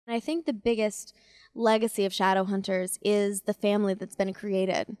I think the biggest legacy of Shadowhunters is the family that's been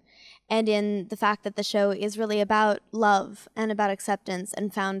created, and in the fact that the show is really about love and about acceptance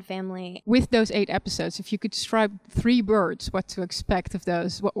and found family. With those 8 episodes, if you could describe 3 words, what to expect of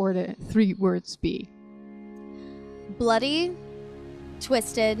those, what would the 3 words be? Bloody,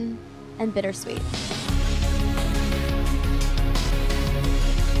 twisted, and bittersweet.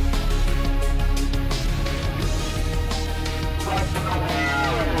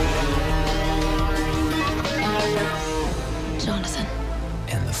 Jonathan.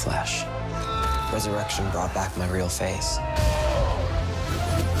 In the flesh. Resurrection brought back my real face.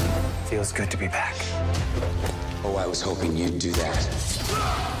 Feels good to be back. Oh, I was hoping you'd do that.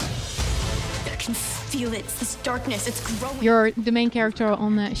 I can feel it. It's this darkness. It's growing. You're the main character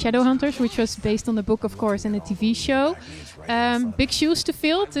on Shadowhunters, which was based on the book, of course, and the TV show. Big shoes to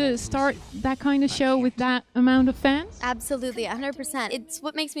fill to start that kind of show with that amount of fans? Absolutely, 100%. It's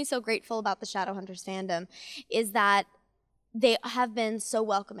what makes me so grateful about the Shadowhunters fandom is that they have been so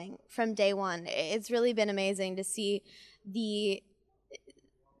welcoming from day one. It's really been amazing to see the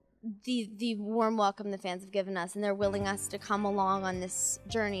warm welcome the fans have given us, and they're willing us to come along on this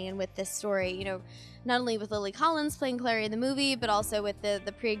journey and with this story. You know, not only with Lily Collins playing Clary in the movie, but also with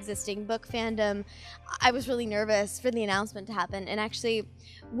the pre-existing book fandom. I was really nervous for the announcement to happen, and actually,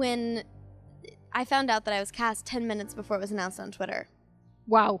 when I found out that I was cast 10 minutes before it was announced on Twitter.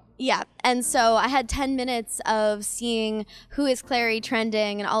 Wow. Yeah, and so I had 10 minutes of seeing who is Clary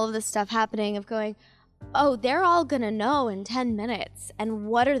trending and all of this stuff happening, of going, oh, they're all going to know in 10 minutes, and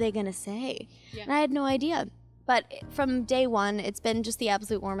what are they going to say? Yeah. And I had no idea. But from day one, it's been just the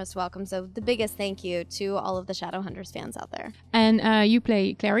absolute warmest welcome. So the biggest thank you to all of the Shadowhunters fans out there. And you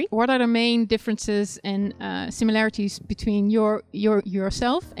play Clary. What are the main differences and similarities between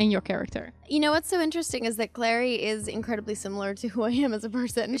yourself and your character? You know, what's so interesting is that Clary is incredibly similar to who I am as a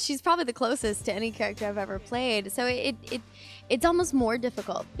person. She's probably the closest to any character I've ever played. So it's almost more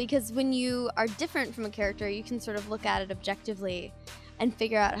difficult, because when you are different from a character, you can sort of look at it objectively and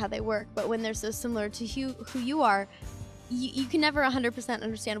figure out how they work. But when they're so similar to who you are, you can never 100%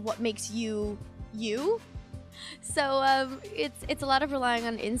 understand what makes you you. So it's a lot of relying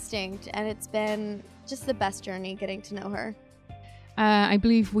on instinct, and it's been just the best journey getting to know her. I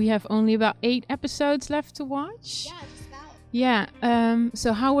believe we have only about 8 episodes left to watch. Yeah, just about. Yeah.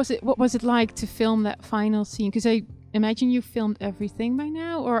 So how was it? What was it like to film that final scene? Because I imagine you filmed everything by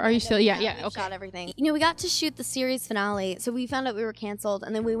now, or are you still? Yeah. We shot everything. You know, we got to shoot the series finale, so we found out we were canceled,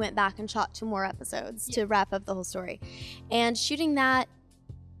 and then we went back and shot 2 more episodes to wrap up the whole story. And shooting that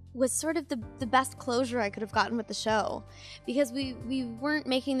was sort of the best closure I could have gotten with the show, because we weren't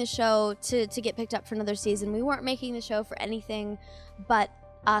making the show to get picked up for another season. We weren't making the show for anything but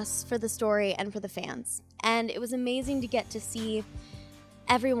us, for the story and for the fans. And it was amazing to get to see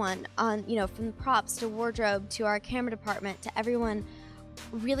everyone on, you know, from props to wardrobe to our camera department to everyone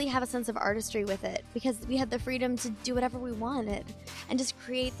really have a sense of artistry with it, because we had the freedom to do whatever we wanted and just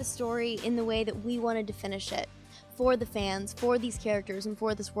create the story in the way that we wanted to finish it, for the fans, for these characters, and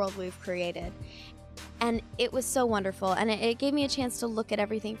for this world we've created. And it was so wonderful, and it gave me a chance to look at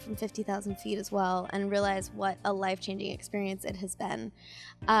everything from 50,000 feet as well and realize what a life-changing experience it has been.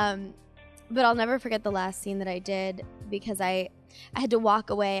 But I'll never forget the last scene that I did, because I had to walk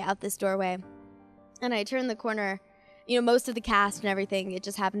away out this doorway, and I turned the corner. You know, most of the cast and everything, it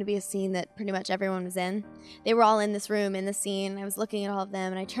just happened to be a scene that pretty much everyone was in. They were all in this room, in the scene. I was looking at all of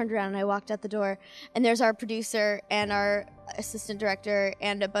them, and I turned around and I walked out the door, and there's our producer and our assistant director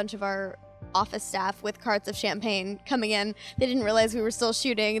and a bunch of our office staff with carts of champagne coming in. They didn't realize we were still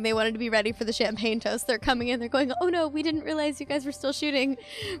shooting, and they wanted to be ready for the champagne toast. They're coming in, they're going, oh no, we didn't realize you guys were still shooting.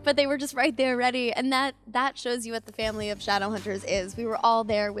 But they were just right there ready, and that shows you what the family of Shadowhunters is. We were all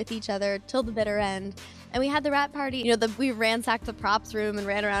there with each other till the bitter end. And we had the wrap party. You know, we ransacked the props room and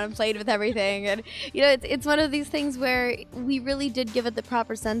ran around and played with everything. And, you know, it's one of these things where we really did give it the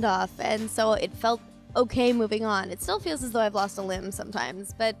proper send-off. And so it felt okay moving on. It still feels as though I've lost a limb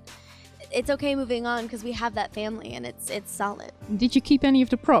sometimes, but it's okay moving on because we have that family, and it's solid. Did you keep any of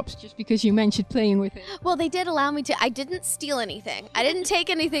the props, just because you mentioned playing with it? Well, they did allow me to. I didn't steal anything. I didn't take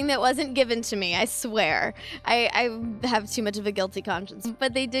anything that wasn't given to me, I swear. I have too much of a guilty conscience.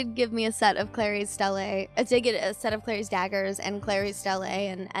 But they did give me a set of Clary's stele. I did get a set of Clary's daggers and Clary's stele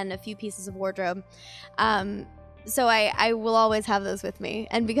and a few pieces of wardrobe. So I will always have those with me,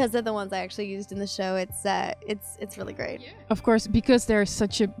 and because they're the ones I actually used in the show, it's really great. Yeah. Of course, because there's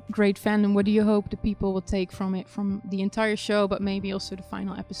such a great fandom, what do you hope the people will take from it, from the entire show, but maybe also the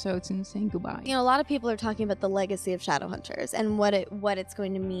final episodes and saying goodbye? You know, a lot of people are talking about the legacy of Shadowhunters and what it's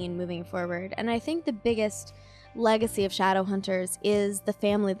going to mean moving forward, and I think the biggest legacy of Shadowhunters is the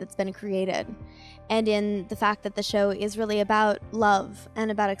family that's been created, and in the fact that the show is really about love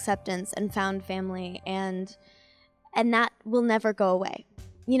and about acceptance and found family, and that will never go away.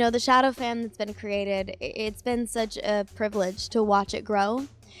 You know, the Shadow fam that's been created, it's been such a privilege to watch it grow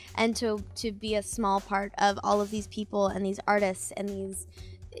and to be a small part of all of these people and these artists and these,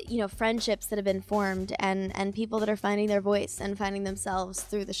 you know, friendships that have been formed, and people that are finding their voice and finding themselves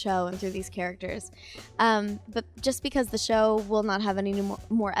through the show and through these characters. But just because the show will not have any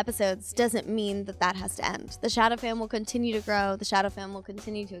more episodes doesn't mean that has to end. The Shadow fam will continue to grow. The Shadow fam will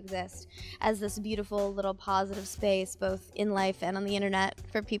continue to exist as this beautiful little positive space, both in life and on the internet,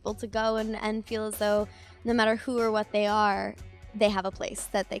 for people to go and feel as though no matter who or what they are, they have a place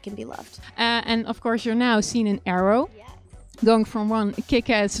that they can be loved. And of course, you're now seen in Arrow. Yes. Going from one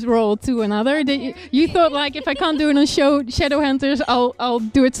kick-ass role to another. Did you thought, like, if I can't do it on Shadowhunters, I'll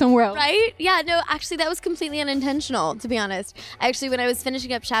do it somewhere else? Right? Yeah, no, actually that was completely unintentional, to be honest. Actually, when I was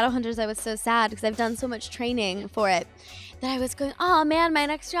finishing up Shadowhunters, I was so sad because I've done so much training for it that I was going, oh man, my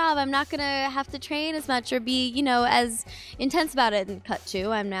next job, I'm not gonna have to train as much or be, you know, as intense about it. And cut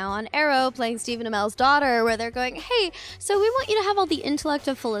to, I'm now on Arrow playing Stephen Amell's daughter, where they're going, hey, so we want you to have all the intellect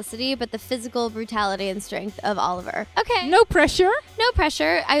of Felicity, but the physical brutality and strength of Oliver. Okay. No pressure. No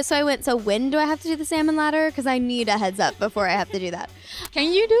pressure. So when do I have to do the salmon ladder? Because I need a heads up before I have to do that.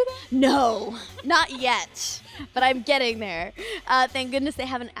 Can you do that? No, not yet. But I'm getting there. Thank goodness they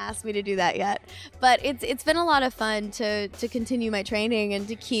haven't asked me to do that yet. But it's been a lot of fun to continue my training and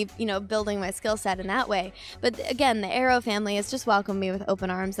to keep, you know, building my skill set in that way. But again, the Arrow family has just welcomed me with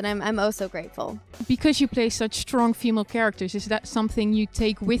open arms, and I'm oh so grateful. Because you play such strong female characters, is that something you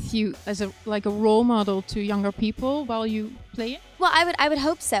take with you as a role model to younger people while you play it? Well, I would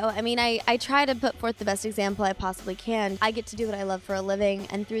hope so. I mean, I try to put forth the best example I possibly can. I get to do what I love for a living,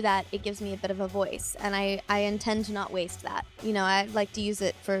 and through that, it gives me a bit of a voice, and I intend to not waste that. You know, I like to use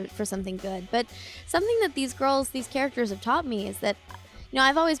it for something good. But something that these characters have taught me is that, you know,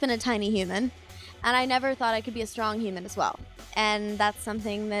 I've always been a tiny human, and I never thought I could be a strong human as well. And that's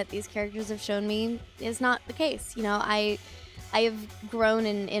something that these characters have shown me is not the case. You know, I have grown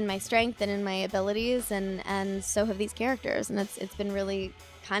in my strength and in my abilities, and so have these characters, and it's been really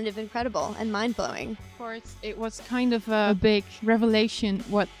kind of incredible and mind-blowing. Of course, it was kind of a big revelation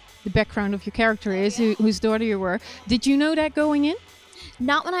what the background of your character is, whose daughter you were. Did you know that going in?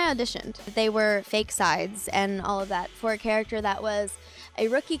 Not when I auditioned. They were fake sides and all of that for a character that was a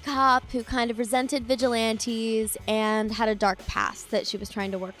rookie cop who kind of resented vigilantes and had a dark past that she was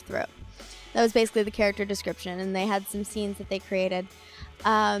trying to work through. That was basically the character description, and they had some scenes that they created.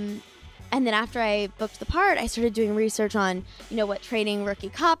 And then after I booked the part, I started doing research on, you know, what training rookie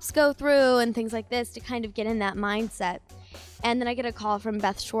cops go through and things like this to kind of get in that mindset. And then I get a call from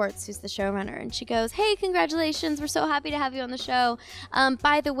Beth Schwartz, who's the showrunner, and she goes, hey, congratulations, we're so happy to have you on the show.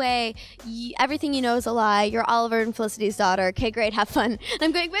 By the way, everything you know is a lie. You're Oliver and Felicity's daughter. Okay, great, have fun. And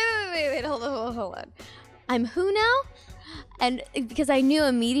I'm going, wait, hold on. I'm who now? And because I knew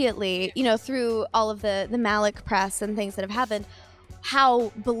immediately, you know, through all of the Malik press and things that have happened,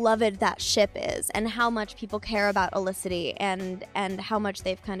 how beloved that ship is and how much people care about Olicity and how much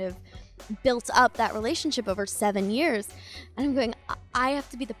they've kind of built up that relationship over 7 years. And I'm going, I have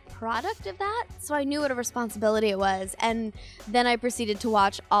to be the product of that? So I knew what a responsibility it was. And then I proceeded to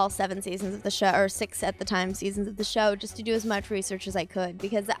watch all 7 seasons of the show, or 6 at the time seasons of the show, just to do as much research as I could,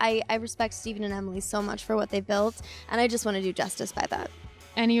 because I respect Stephen and Emily so much for what they built, and I just want to do justice by that.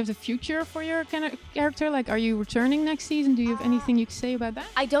 Any of the future for your kind of character? Like, are you returning next season? Do you have anything you can say about that?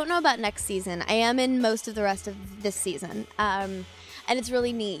 I don't know about next season. I am in most of the rest of this season. And it's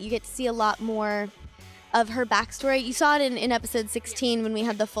really neat. You get to see a lot more of her backstory. You saw it in episode 16 when we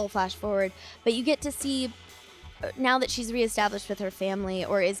had the full flash forward, but you get to see, now that she's reestablished with her family,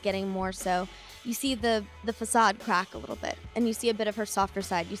 or is getting more so, you see the facade crack a little bit, and you see a bit of her softer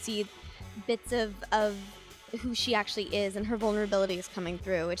side. You see bits of who she actually is, and her vulnerability is coming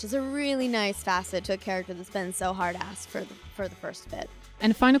through, which is a really nice facet to a character that's been so hard-assed for the first bit. And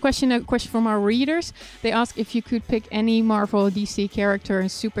the final question, a question from our readers. They ask if you could pick any Marvel or DC character and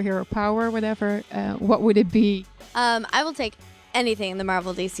superhero power, whatever, what would it be? I will take anything in the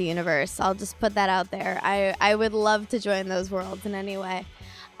Marvel DC universe. I'll just put that out there. I would love to join those worlds in any way.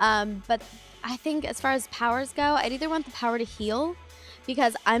 But I think as far as powers go, I'd either want the power to heal,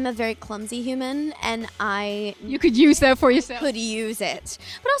 because I'm a very clumsy human, and you could use that for yourself. Could use it.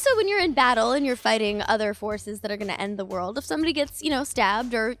 But also when you're in battle and you're fighting other forces that are going to end the world, if somebody gets, you know,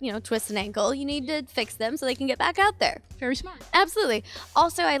 stabbed or, you know, twists an ankle, you need to fix them so they can get back out there. Very smart. Absolutely.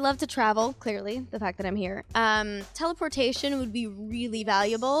 Also, I love to travel, clearly, the fact that I'm here. Teleportation would be really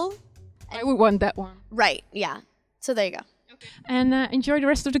valuable, I would want that one. Right, yeah. So there you go. And enjoy the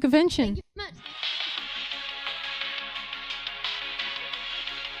rest of the convention. Thank you so much.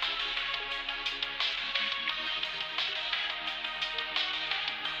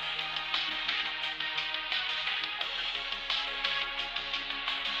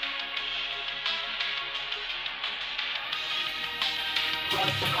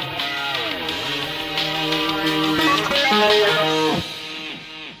 Yeah.